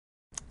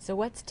So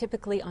what's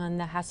typically on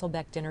the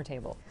Hasselbeck dinner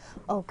table?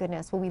 Oh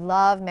goodness, well we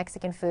love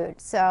Mexican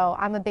food. So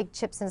I'm a big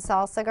chips and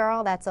salsa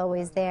girl, that's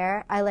always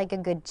there. I like a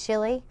good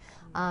chili.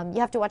 You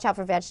have to watch out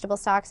for vegetable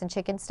stocks and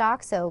chicken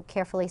stocks, so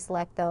carefully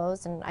select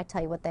those, and I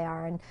tell you what they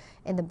are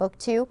in the book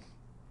too.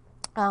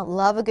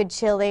 Love a good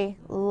chili,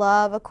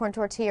 love a corn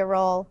tortilla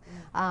roll.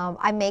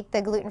 I make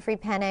the gluten-free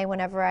penne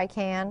whenever I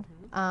can.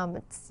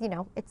 It's, you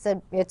know, it's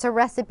a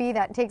recipe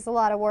that takes a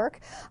lot of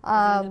work.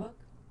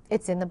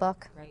 It's in the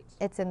book. Right.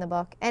 It's in the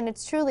book. And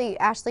it's truly,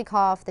 Ashley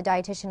Koff, the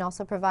dietitian,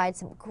 also provides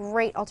some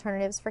great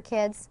alternatives for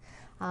kids.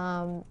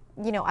 You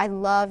know, I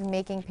love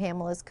making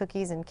Pamela's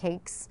cookies and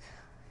cakes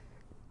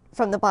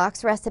from the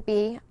box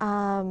recipe.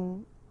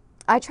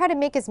 I try to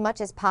make as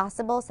much as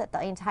possible so that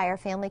the entire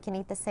family can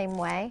eat the same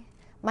way.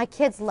 My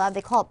kids love,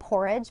 they call it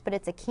porridge, but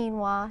it's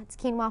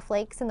quinoa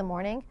flakes in the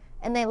morning,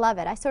 and they love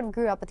it. I sort of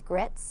grew up with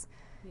grits,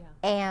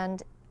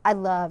 and I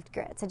loved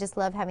grits. I just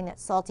love having that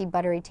salty,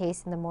 buttery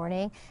taste in the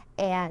morning,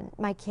 and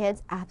my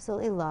kids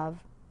absolutely love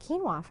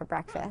quinoa for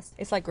breakfast.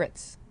 It's like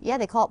grits. Yeah,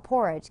 they call it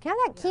porridge. Can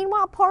I have that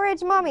quinoa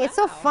porridge, Mommy? Wow. It's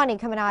so funny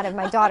coming out of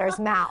my daughter's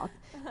mouth.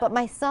 But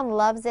my son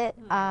loves it,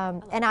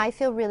 and I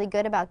feel really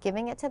good about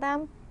giving it to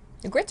them.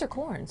 The grits are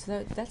corn,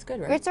 so that's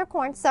good, right? Grits are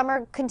corn. Some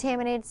are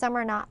contaminated, some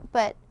are not.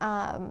 But,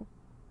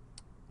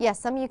 yeah,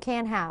 some you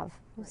can have,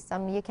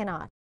 some you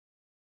cannot.